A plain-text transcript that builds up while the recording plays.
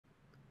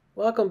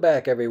Welcome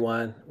back,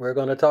 everyone. We're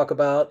going to talk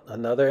about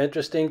another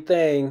interesting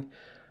thing.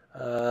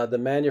 The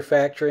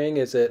manufacturing,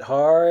 is it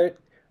hard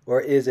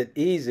or is it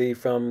easy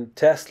from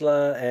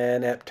Tesla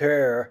and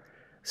Aptera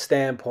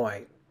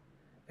standpoint?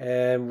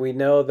 And we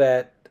know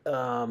that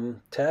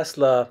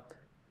Tesla,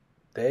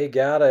 they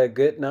got a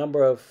good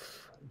number of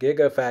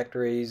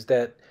gigafactories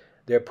that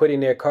they're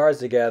putting their cars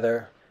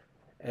together,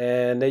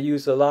 and they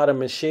use a lot of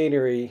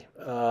machinery,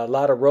 a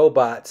lot of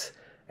robots,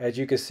 as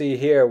you can see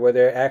here, where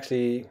they're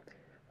actually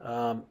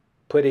um,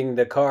 putting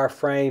the car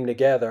frame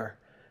together.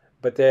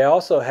 But they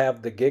also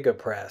have the Giga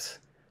Press.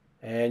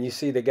 And you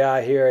see the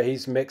guy here,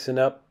 he's mixing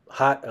up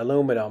hot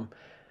aluminum.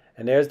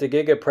 And there's the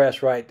Giga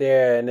Press right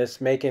there, and it's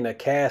making a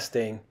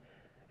casting.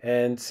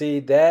 And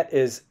see, that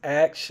is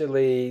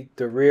actually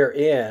the rear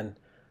end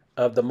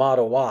of the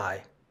Model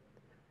Y.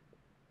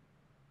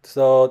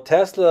 So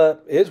Tesla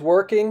is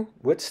working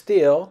with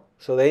steel,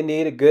 so they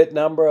need a good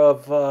number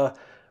of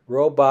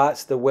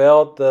robots to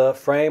weld the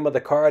frame of the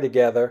car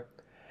together.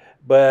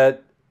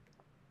 But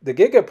the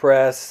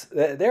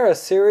GigaPress, they're a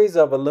series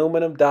of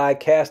aluminum die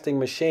casting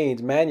machines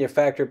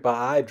manufactured by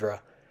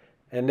Hydra,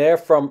 and they're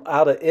from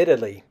out of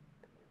Italy.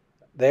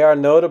 They are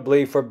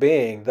notably for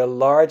being the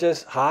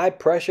largest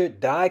high-pressure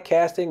die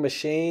casting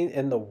machine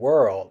in the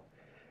world,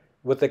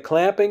 with a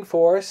clamping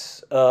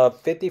force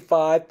of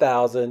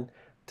 55,000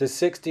 to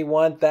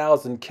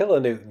 61,000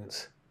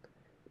 kilonewtons.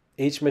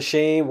 Each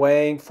machine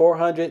weighing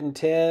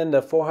 410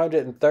 to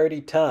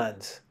 430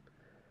 tons.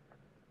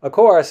 Of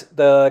course,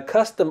 the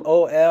custom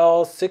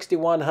OL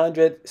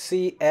 6100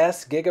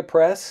 CS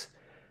GigaPress,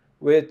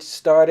 which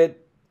started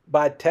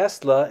by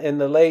Tesla in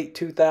the late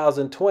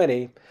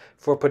 2020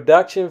 for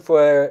production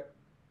for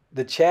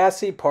the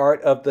chassis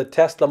part of the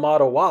Tesla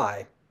Model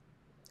Y.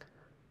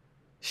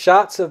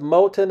 Shots of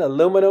molten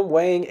aluminum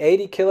weighing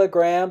 80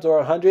 kilograms or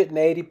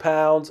 180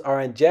 pounds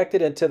are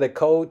injected into the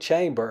cold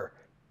chamber,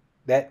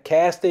 that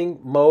casting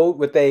mode,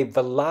 with a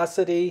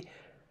velocity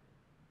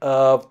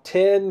of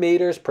 10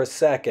 meters per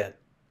second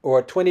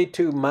or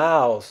 22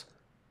 miles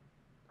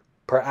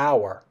per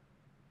hour.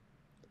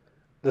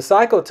 The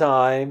cycle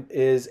time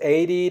is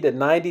 80 to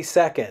 90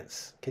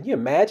 seconds. Can you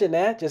imagine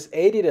that? Just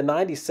 80 to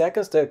 90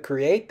 seconds to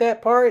create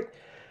that part?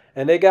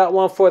 And they got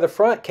one for the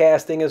front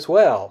casting as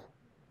well,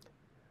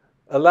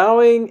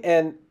 allowing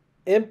an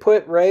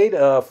input rate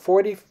of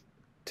 40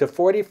 to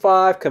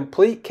 45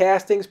 complete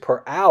castings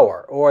per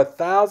hour, or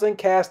 1,000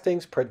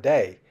 castings per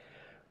day.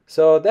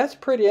 So that's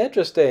pretty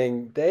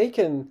interesting. They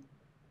can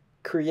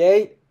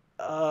create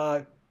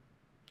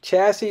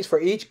chassis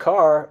for each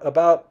car,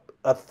 about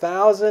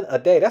 1,000 a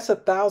day. That's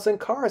 1,000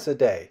 cars a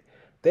day.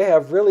 They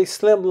have really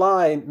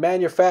slimline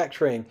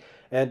manufacturing,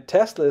 and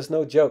Tesla is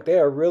no joke. They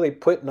are really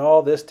putting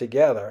all this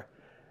together.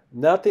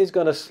 Nothing's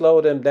going to slow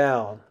them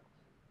down.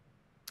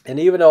 And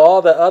even though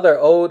all the other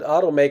old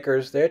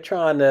automakers, they're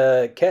trying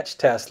to catch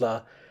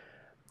Tesla,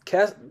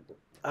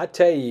 I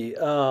tell you,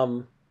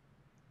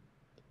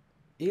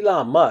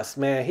 Elon Musk,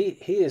 man, he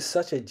is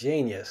such a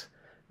genius.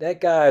 That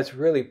guy is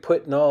really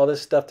putting all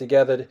this stuff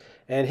together,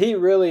 and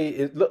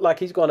it looked like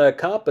he's going to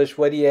accomplish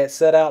what he had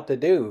set out to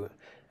do,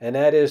 and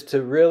that is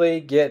to really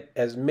get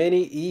as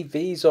many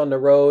EVs on the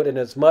road and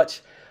as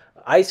much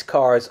ICE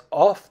cars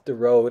off the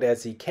road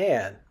as he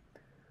can.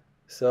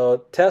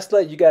 So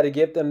Tesla, you got to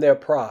give them their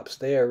props.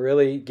 They are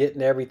really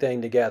getting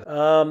everything together.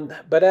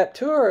 But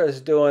Aptera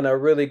is doing a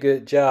really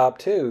good job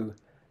too.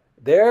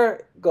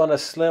 They're going to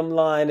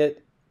slimline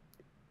it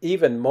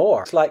even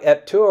more. It's like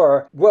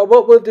Aptera. Well,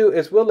 what we'll do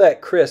is we'll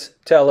let Chris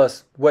tell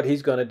us what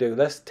he's going to do.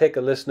 Let's take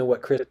a listen to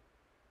what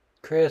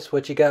Chris,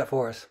 what you got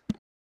for us?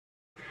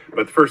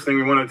 But the first thing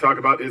we want to talk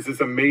about is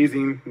this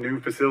amazing new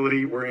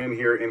facility we're in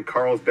here in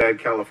Carlsbad,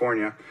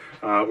 California,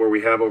 where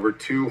we have over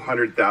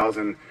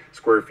 200,000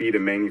 square feet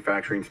of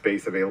manufacturing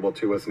space available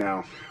to us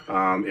now.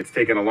 It's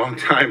taken a long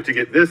time to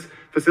get this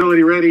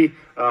facility ready.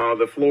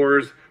 The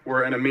floors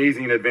were an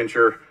amazing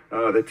adventure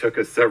that took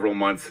us several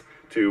months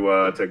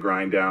to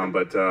grind down.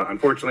 But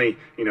unfortunately,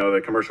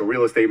 the commercial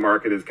real estate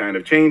market is kind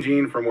of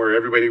changing from where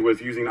everybody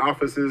was using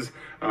offices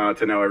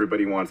to now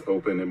everybody wants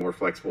open and more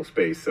flexible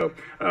space. So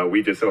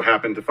we just so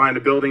happened to find a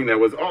building that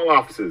was all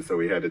offices. So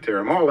we had to tear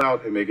them all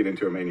out and make it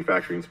into a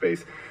manufacturing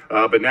space.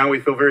 But now we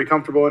feel very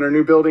comfortable in our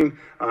new building,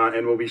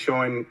 and we'll be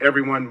showing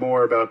everyone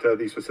more about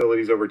these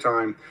facilities over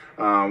time.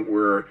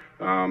 We're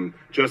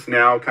just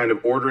now kind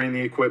of ordering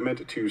the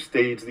equipment to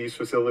stage these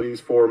facilities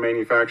for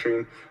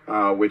manufacturing,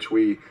 which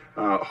we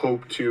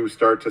hope to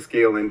start to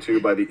scale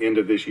into by the end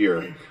of this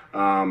year.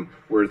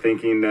 We're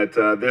thinking that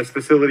this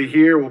facility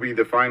here will be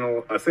the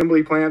final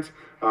assembly plant,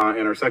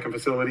 and our second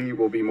facility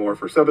will be more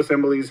for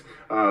sub-assemblies.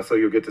 So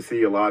you'll get to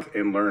see a lot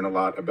and learn a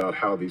lot about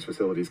how these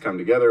facilities come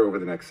together over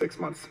the next 6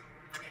 months.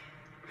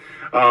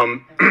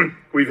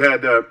 We've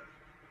had an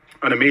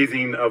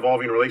amazing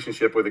evolving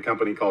relationship with a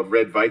company called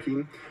Red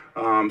Viking.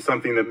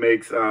 Something that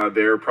makes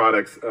their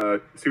products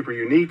super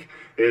unique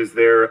is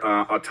their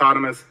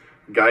autonomous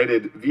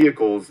guided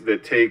vehicles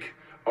that take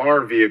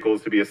our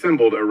vehicles to be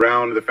assembled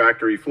around the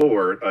factory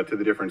floor to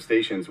the different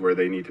stations where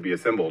they need to be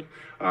assembled.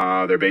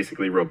 They're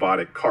basically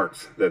robotic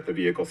carts that the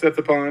vehicle sits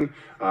upon,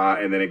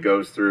 and then it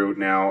goes through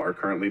now our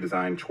currently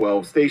designed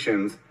 12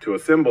 stations to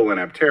assemble an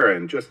Aptera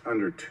in just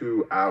under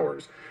 2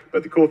 hours.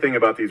 But the cool thing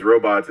about these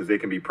robots is they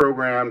can be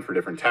programmed for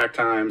different tack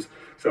times.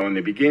 So in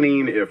the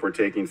beginning, if we're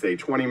taking, say,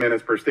 20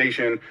 minutes per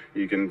station,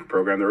 you can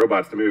program the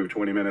robots to move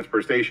 20 minutes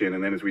per station.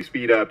 And then as we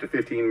speed up to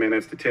 15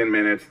 minutes to 10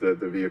 minutes, the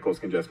vehicles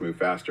can just move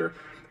faster.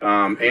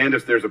 And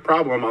if there's a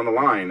problem on the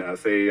line,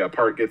 say a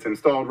part gets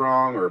installed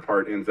wrong or a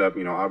part ends up,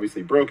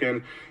 obviously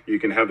broken, you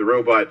can have the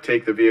robot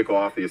take the vehicle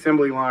off the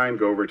assembly line,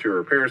 go over to a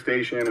repair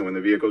station, and when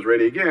the vehicle's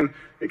ready again,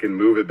 it can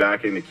move it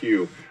back in the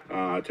queue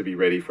to be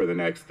ready for the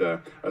next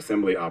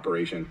assembly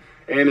operation.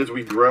 And as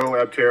we grow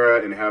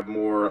Aptera and have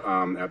more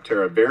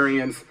Aptera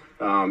variants,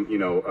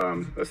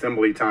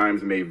 assembly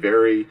times may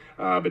vary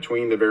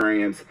between the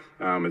variants.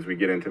 As we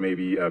get into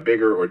maybe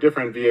bigger or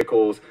different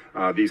vehicles,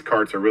 these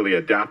carts are really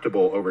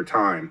adaptable over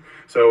time.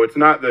 So it's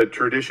not the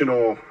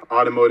traditional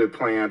automotive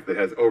plant that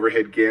has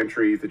overhead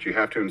gantries that you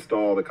have to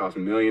install that cost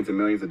millions and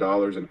millions of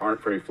dollars and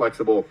aren't very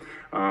flexible.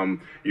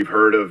 You've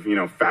heard of,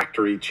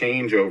 factory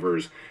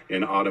changeovers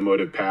in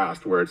automotive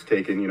past where it's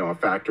taken, a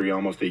factory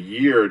almost a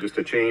year just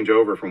to change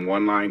over from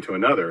one line to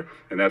another.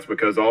 And that's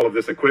because all of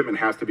this equipment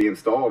has to be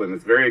installed, and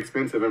it's very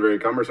expensive and very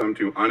cumbersome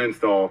to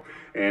uninstall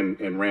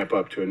and ramp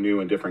up to a new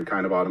and different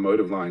kind of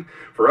automotive line.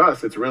 For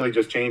us, it's really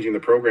just changing the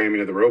programming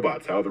of the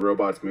robots, how the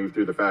robots move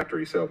through the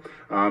factory. So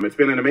it's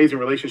been an amazing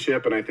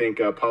relationship, and I think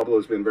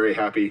Pablo's been very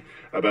happy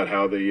about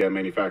how the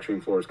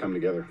manufacturing floors come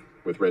together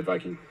with Red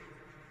Viking.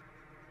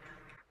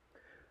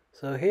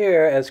 So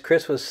here, as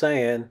Chris was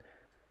saying,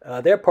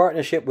 their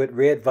partnership with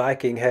Red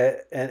Viking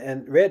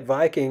and Red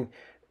Viking,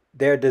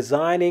 they're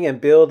designing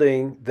and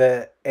building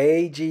the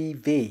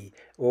AGV,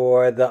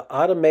 or the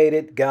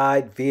Automated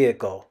Guide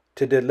Vehicle,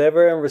 to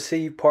deliver and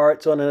receive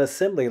parts on an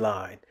assembly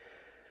line.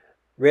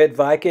 Red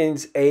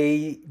Viking's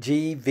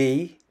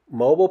AGV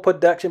mobile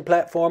production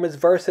platform is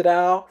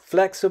versatile,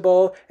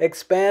 flexible,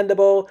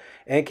 expandable,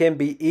 and can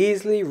be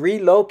easily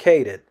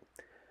relocated.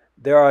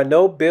 There are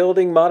no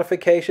building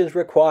modifications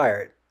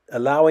required,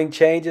 allowing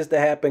changes to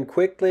happen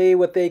quickly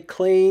with a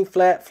clean,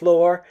 flat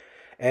floor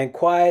and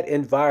quiet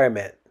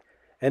environment.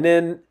 And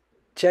then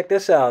check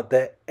this out: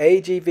 the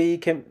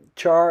AGV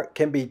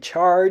can be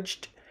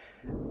charged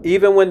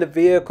even when the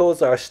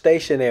vehicles are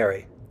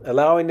stationary,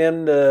 allowing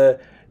them to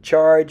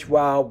charge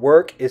while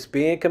work is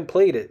being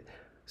completed.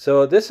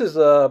 So this is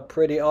a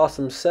pretty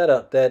awesome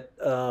setup that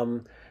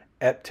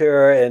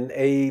Aptera and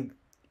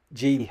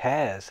AG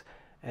has.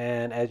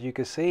 And as you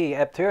can see,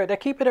 Aptera, they're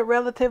keeping it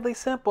relatively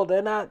simple.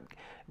 They're not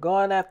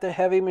going after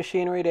heavy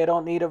machinery. They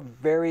don't need a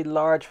very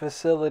large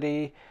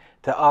facility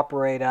to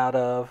operate out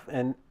of.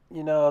 And,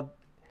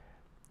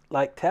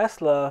 like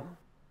Tesla,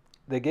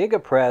 the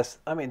GigaPress,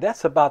 I mean,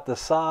 that's about the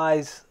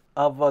size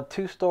of a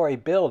two-story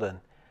building.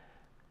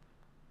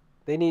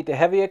 They need the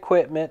heavy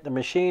equipment, the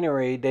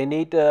machinery. They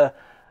need the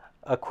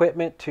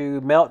equipment to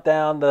melt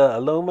down the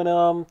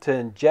aluminum, to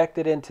inject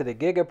it into the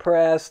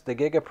GigaPress. The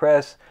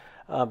GigaPress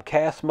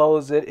cast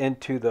molds it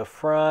into the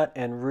front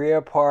and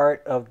rear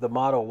part of the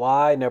Model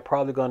Y, and they're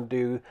probably going to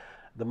do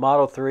the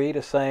Model 3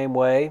 the same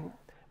way,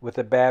 with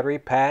a battery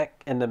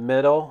pack in the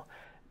middle,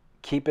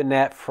 keeping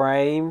that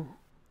frame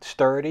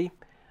sturdy.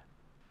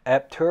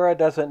 Aptera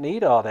doesn't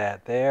need all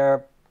that.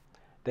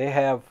 They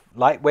have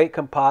lightweight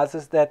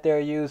composites that they're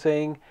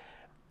using.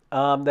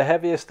 The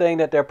heaviest thing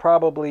that they're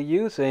probably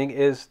using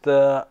is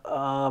the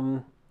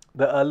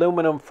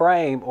aluminum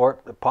frame, or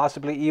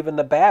possibly even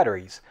the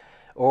batteries,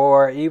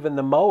 or even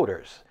the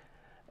motors.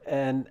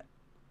 And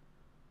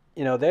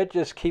they're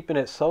just keeping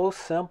it so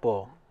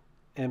simple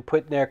and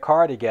putting their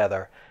car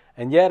together.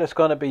 And yet it's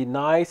going to be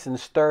nice and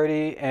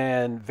sturdy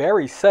and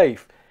very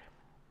safe.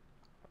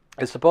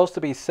 It's supposed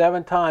to be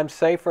 7 times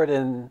safer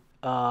than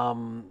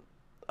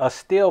a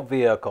steel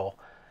vehicle.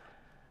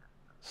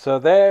 So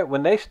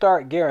when they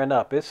start gearing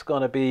up, it's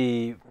going to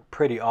be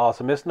pretty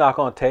awesome. It's not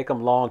going to take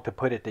them long to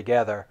put it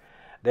together.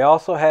 They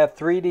also have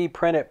 3D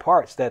printed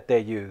parts that they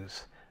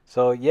use.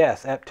 So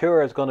yes,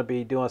 Aptera is going to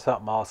be doing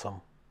something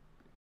awesome.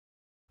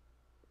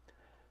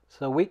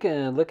 So we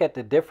can look at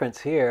the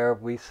difference here.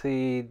 We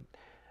see,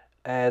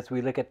 as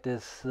we look at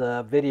this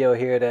video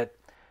here, that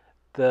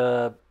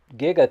the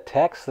Giga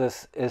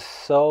Texas is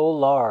so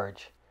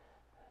large.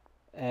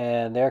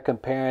 And they're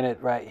comparing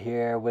it right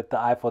here with the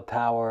Eiffel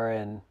Tower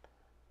and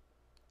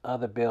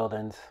other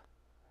buildings,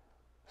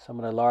 some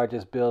of the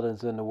largest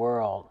buildings in the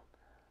world.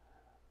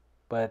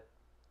 But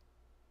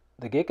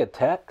the Giga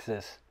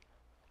Texas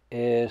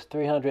is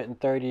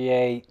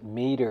 338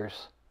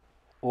 meters,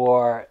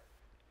 or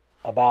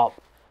about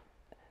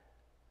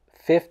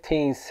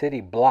 15 city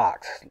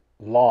blocks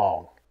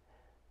long.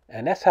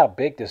 And that's how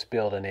big this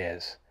building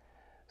is.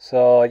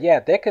 So yeah,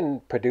 they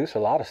can produce a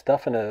lot of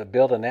stuff in a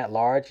building that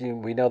large.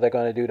 We know they're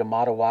going to do the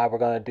Model Y.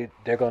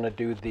 They're going to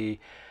do the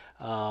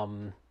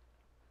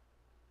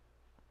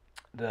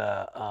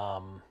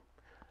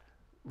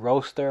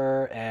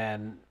Roadster,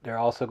 and they're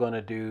also going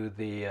to do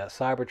the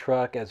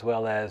Cybertruck, as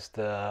well as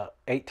the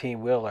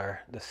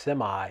 18-wheeler, the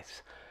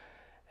semis.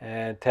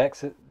 And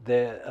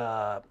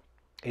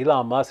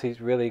Elon Musk,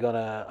 he's really going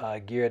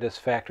to gear this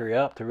factory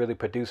up to really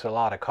produce a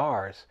lot of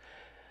cars.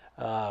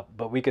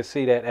 But we could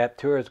see that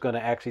Aptera is going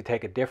to actually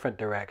take a different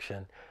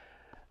direction.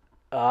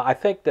 I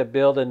think the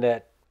building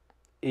that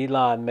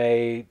Elon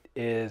made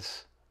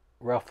is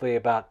roughly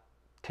about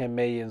 10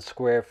 million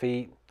square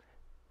feet,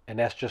 and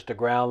that's just the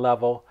ground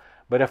level.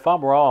 But if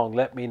I'm wrong,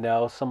 let me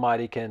know.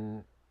 Somebody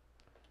can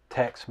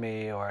text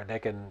me or they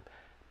can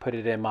put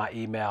it in my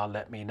email,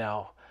 let me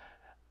know.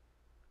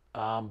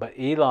 But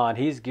Elon,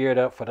 he's geared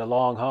up for the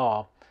long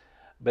haul.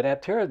 But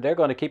Aptera, they're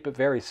going to keep it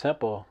very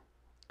simple.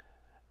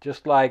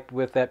 Just like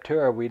with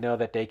Aptera, we know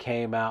that they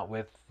came out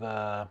with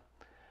the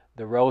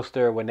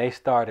Roadster when they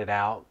started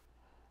out,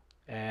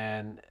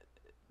 and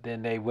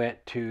then they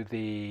went to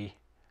the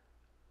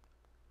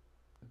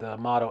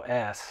Model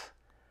S.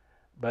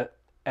 But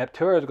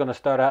Aptera is going to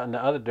start out in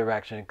the other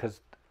direction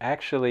because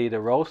actually the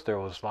Roadster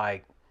was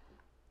like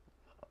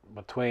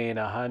between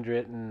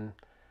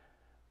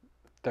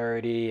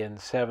 130 and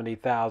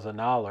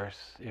 $70,000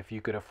 if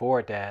you could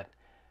afford that.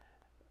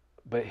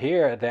 But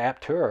here the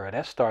Aptura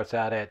that starts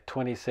out at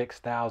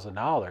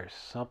 $26,000,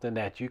 something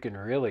that you can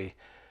really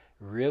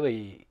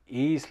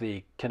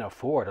easily can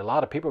afford. A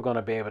lot of people are going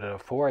to be able to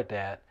afford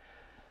that.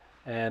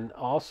 And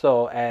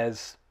also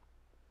as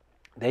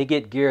they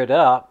get geared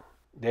up,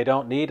 they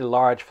don't need a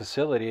large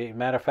facility.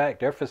 Matter of fact,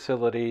 their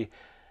facility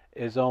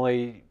is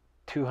only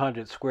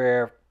 200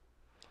 square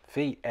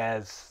feet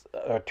as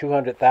or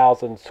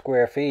 200,000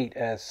 square feet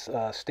as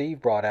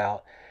Steve brought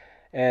out.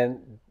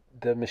 And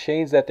the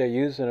machines that they're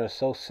using are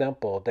so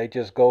simple. They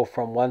just go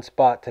from one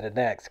spot to the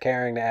next,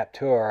 carrying the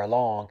Aptura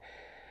along.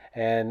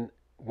 And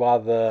while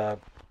the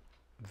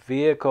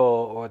vehicle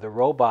or the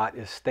robot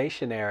is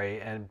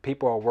stationary and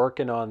people are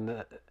working on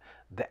the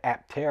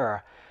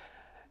Aptera,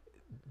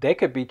 they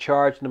could be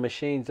charging the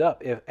machines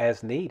up if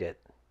as needed.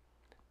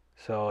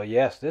 So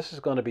yes, this is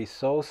going to be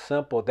so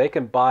simple. They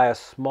can buy a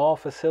small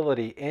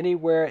facility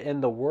anywhere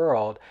in the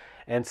world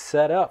and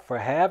set up for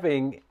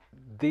having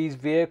these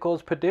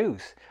vehicles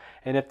produced.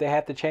 And if they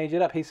have to change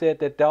it up, he said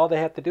that all they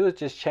have to do is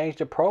just change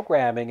the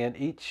programming in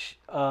each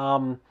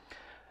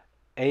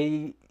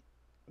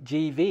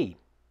AGV.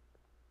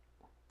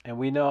 And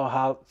we know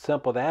how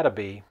simple that'll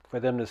be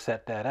for them to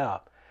set that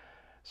up.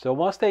 So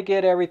once they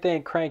get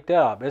everything cranked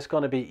up, it's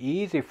going to be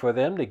easy for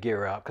them to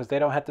gear up because they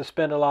don't have to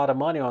spend a lot of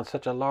money on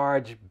such a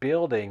large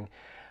building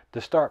to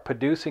start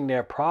producing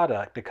their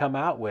product to come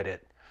out with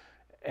it.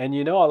 And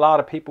you know, a lot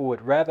of people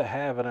would rather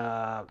have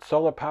a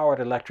solar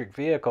powered electric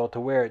vehicle to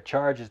where it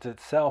charges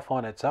itself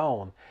on its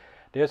own.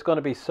 There's going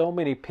to be so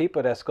many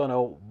people that's going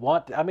to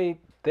want, I mean,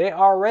 they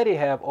already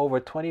have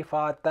over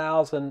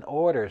 25,000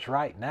 orders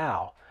right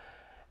now.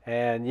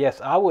 And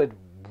yes, I would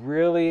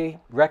really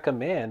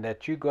recommend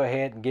that you go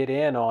ahead and get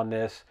in on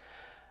this.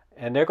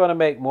 And they're going to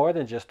make more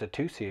than just a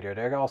two-seater.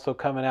 They're also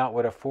coming out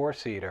with a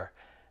four-seater.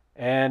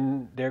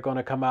 And they're going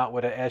to come out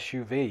with an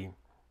SUV.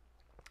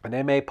 And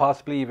they may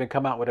possibly even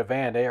come out with a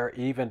van. They are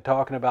even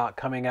talking about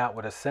coming out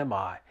with a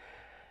semi.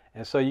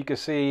 And so you can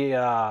see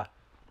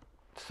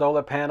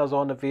solar panels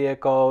on the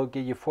vehicle,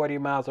 give you 40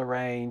 miles of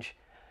range.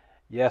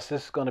 Yes,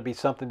 this is going to be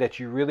something that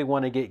you really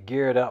want to get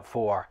geared up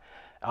for.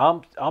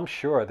 I'm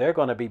sure they're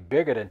going to be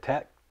bigger than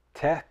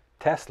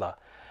Tesla,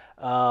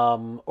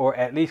 or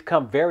at least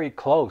come very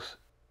close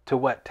to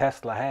what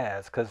Tesla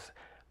has, because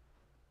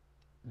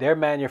their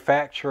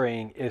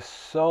manufacturing is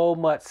so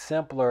much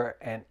simpler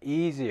and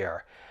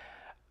easier.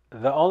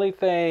 The only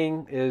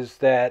thing is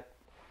that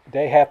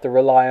they have to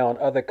rely on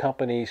other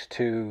companies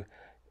to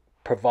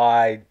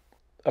provide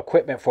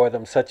equipment for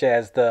them, such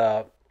as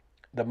the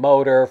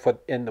motor for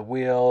in the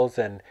wheels,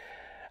 and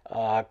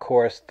of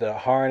course the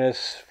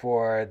harness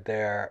for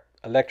their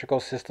electrical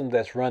system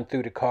that's run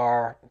through the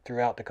car,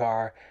 throughout the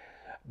car.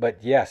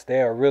 But yes,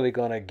 they are really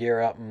going to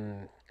gear up,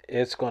 and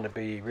it's going to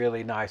be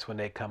really nice when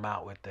they come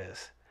out with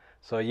this.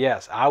 So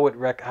yes, I would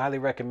highly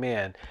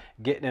recommend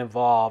getting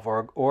involved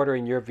or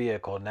ordering your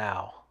vehicle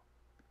now.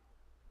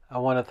 I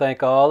want to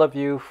thank all of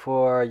you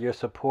for your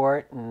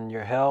support and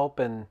your help,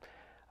 and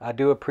I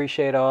do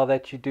appreciate all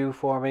that you do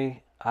for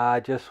me.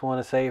 I just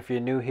want to say, if you're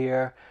new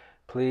here,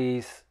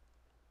 please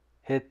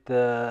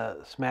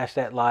smash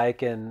that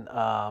like, and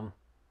of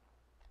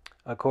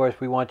course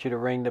we want you to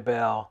ring the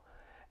bell.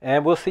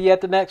 And we'll see you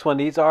at the next one.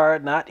 These are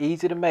not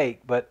easy to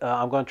make, but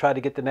I'm going to try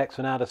to get the next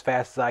one out as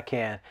fast as I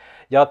can.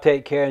 Y'all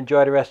take care,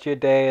 enjoy the rest of your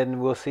day,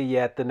 and we'll see you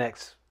at the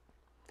next